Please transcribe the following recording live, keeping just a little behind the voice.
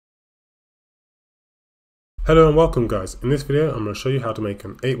Hello and welcome guys. In this video I'm going to show you how to make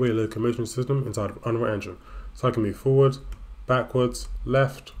an 8-way locomotion system inside of Unreal Engine. So I can move forward, backwards,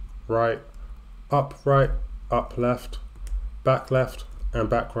 left, right, up, left, and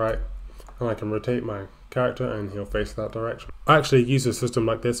back right, and I can rotate my character and he'll face that direction. I actually use a system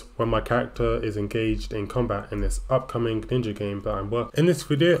like this when my character is engaged in combat in this upcoming ninja game that I'm working. In this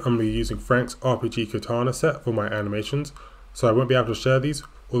video I'm going to be using Frank's RPG Katana set for my animations, so I won't be able to share these,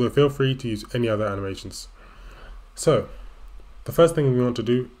 although feel free to use any other animations. So, the first thing we want to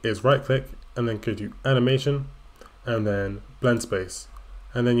do is right click and then go to animation and then blend space.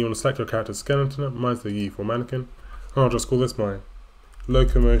 And then you want to select your character's skeleton, mine's the U for mannequin, and I'll just call this my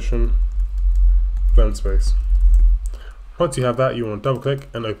Locomotion blend space. Once you have that, you want to double click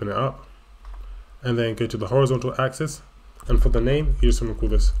and open it up. And then go to the horizontal axis, and for the name, you just want to call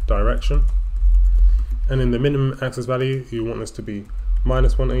this direction. And in the minimum axis value, you want this to be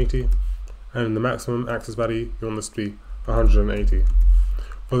 -180. And in the maximum axis value, you want this to be 180.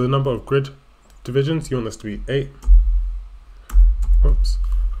 For the number of grid divisions, you want this to be 8. Oops.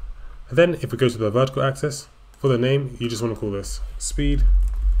 And then if we go to the vertical axis, for the name, you just want to call this speed,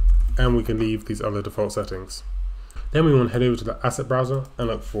 and we can leave these other default settings. Then we want to head over to the asset browser and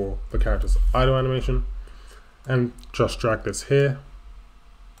look for the character's idle animation, and just drag this here,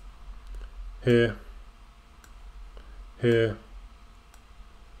 here, here,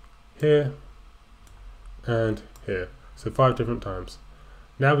 here, and here. So 5 different times.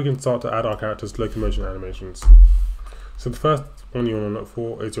 Now we can start to add our character's locomotion animations. So the first one you want to look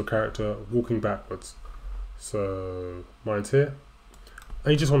for is your character walking backwards. So mine's here.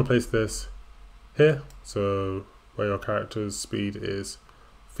 And you just want to place this here, so where your character's speed is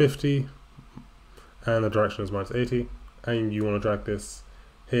 50 and the direction is -80, and you want to drag this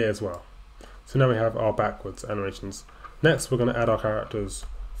here as well. So now we have our backwards animations. Next we're going to add our character's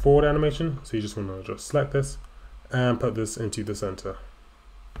forward animation, so you just want to just select this and put this into the center.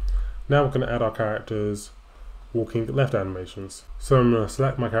 Now we're going to add our character's walking left animations. So I'm going to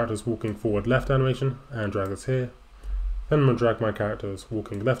select my character's walking forward left animation and drag this here. Then I'm going to drag my character's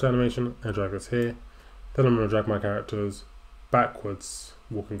walking left animation and drag this here. Then I'm going to drag my character's backwards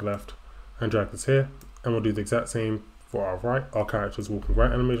walking left and drag this here. And we'll do the exact same for our character's walking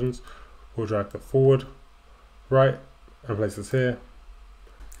right animations. We'll drag the forward, right, and place this here.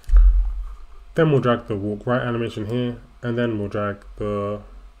 Then we'll drag the walk right animation here, and then we'll drag the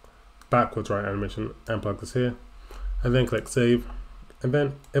backwards right animation and plug this here, and then click save. And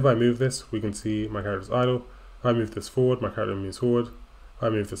then if I move this, we can see my character's idle. If I move this forward, my character moves forward. If I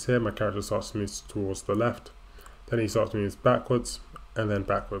move this here, my character starts to move towards the left. Then he starts to move backwards, and then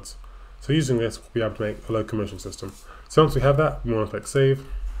backwards. So using this, we'll be able to make a locomotion system. So once we have that, we want to click save,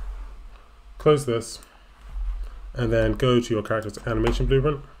 close this, and then go to your character's animation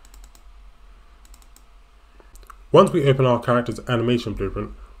blueprint. Once we open our character's animation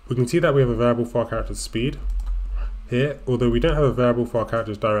blueprint, we can see that we have a variable for our character's speed here, although we don't have a variable for our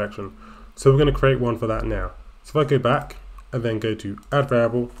character's direction. So we're going to create one for that now. So if I go back and then go to add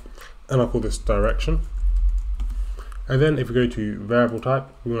variable, and I'll call this direction. And then if we go to variable type,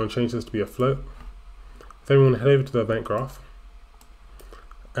 we want to change this to be a float. Then we want to head over to the event graph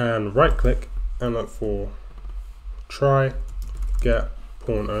and right click and look for try get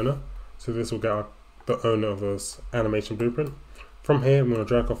pawn owner. So this will get the owner of this animation blueprint. From here, we're going to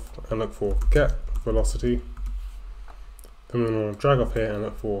drag off and look for get velocity. Then we're going to drag off here and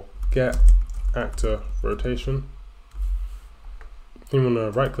look for get actor rotation. Then we're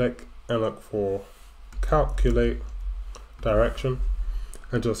going to right click and look for calculate direction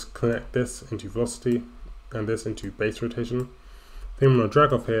and just connect this into velocity and this into base rotation. Then we're going to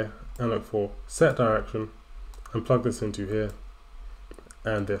drag off here and look for set direction and plug this into here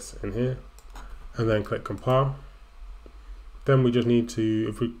and this in here. And then click compile. Then we just need to,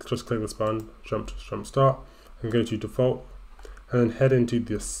 if we just click this button, jump start, and go to default, and then head into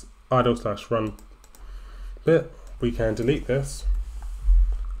this idle/run bit. We can delete this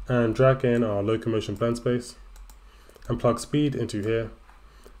and drag in our locomotion blend space and plug speed into here,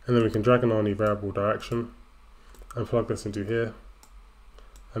 and then we can drag in our new variable direction and plug this into here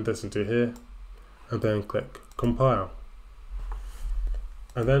and this into here, and then click compile.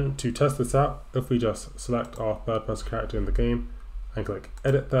 And then to test this out, if we just select our third person character in the game and click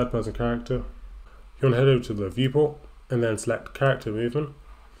edit third person character, you want to head over to the viewport and then select character movement.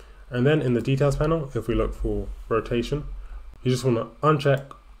 And then in the details panel, if we look for rotation, you just want to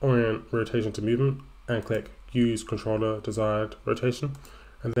uncheck orient rotation to movement and click use controller desired rotation,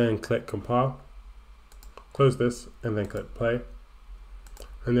 and then click compile, close this, and then click play.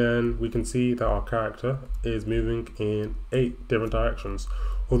 And then we can see that our character is moving in 8 different directions,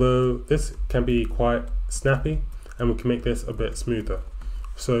 although this can be quite snappy and we can make this a bit smoother.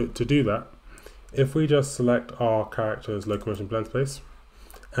 So to do that, if we just select our character's locomotion blend space,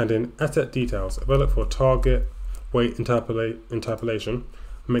 and in asset details, if I look for target weight interpolation,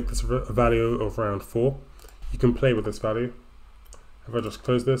 make this a value of around 4, you can play with this value. If I just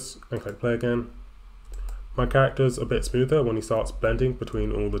close this and click play again, my character's a bit smoother when he starts blending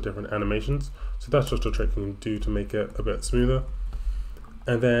between all the different animations. So that's just a trick you can do to make it a bit smoother.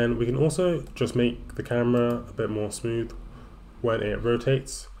 And then we can also just make the camera a bit more smooth when it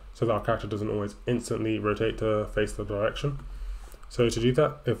rotates, so that our character doesn't always instantly rotate to face the direction. So to do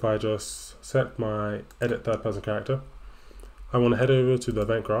that, if I just set my edit third person character, I want to head over to the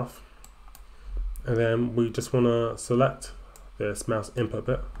event graph, and then we just want to select this mouse input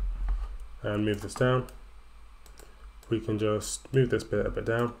bit and move this down. We can just move this bit a bit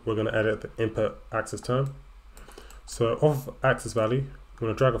down. We're going to edit the input axis term. So off axis value, I'm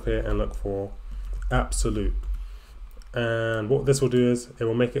going to drag off here and look for absolute. And what this will do is it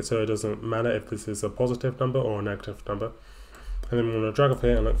will make it so it doesn't matter if this is a positive number or a negative number. And then we're going to drag off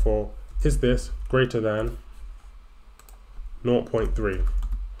here and look for, is this greater than 0.3?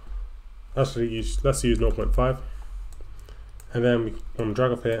 Actually, let's use 0.5. And then we want to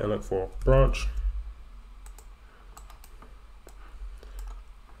drag off here and look for branch.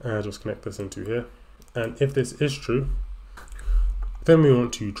 And just connect this into here. And if this is true, then we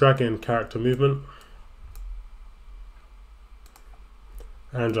want to drag in character movement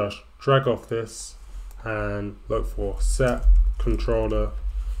and just drag off this and look for set controller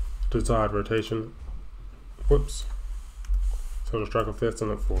desired rotation. Whoops. So just drag off this and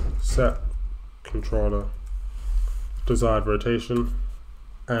look for set controller desired rotation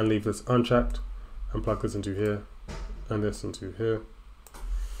and leave this unchecked and plug this into here and this into here.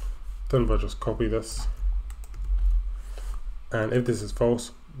 Then if I just copy this, and if this is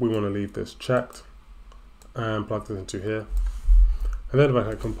false, we want to leave this checked and plug this into here. And then if I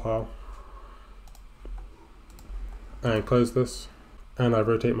click compile and close this and I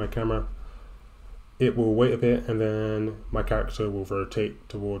rotate my camera, it will wait a bit and then my character will rotate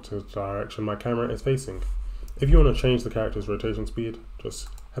towards the direction my camera is facing. If you want to change the character's rotation speed, just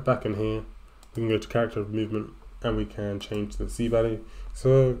head back in here. We can go to character movement and we can change the Z value.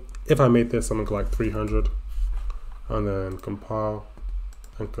 So if I made this something like 300 and then compile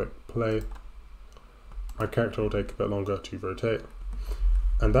and click play, my character will take a bit longer to rotate.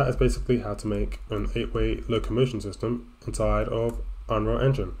 And that is basically how to make an 8-way locomotion system inside of Unreal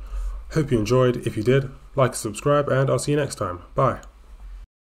Engine. Hope you enjoyed. If you did, like, subscribe, and I'll see you next time. Bye.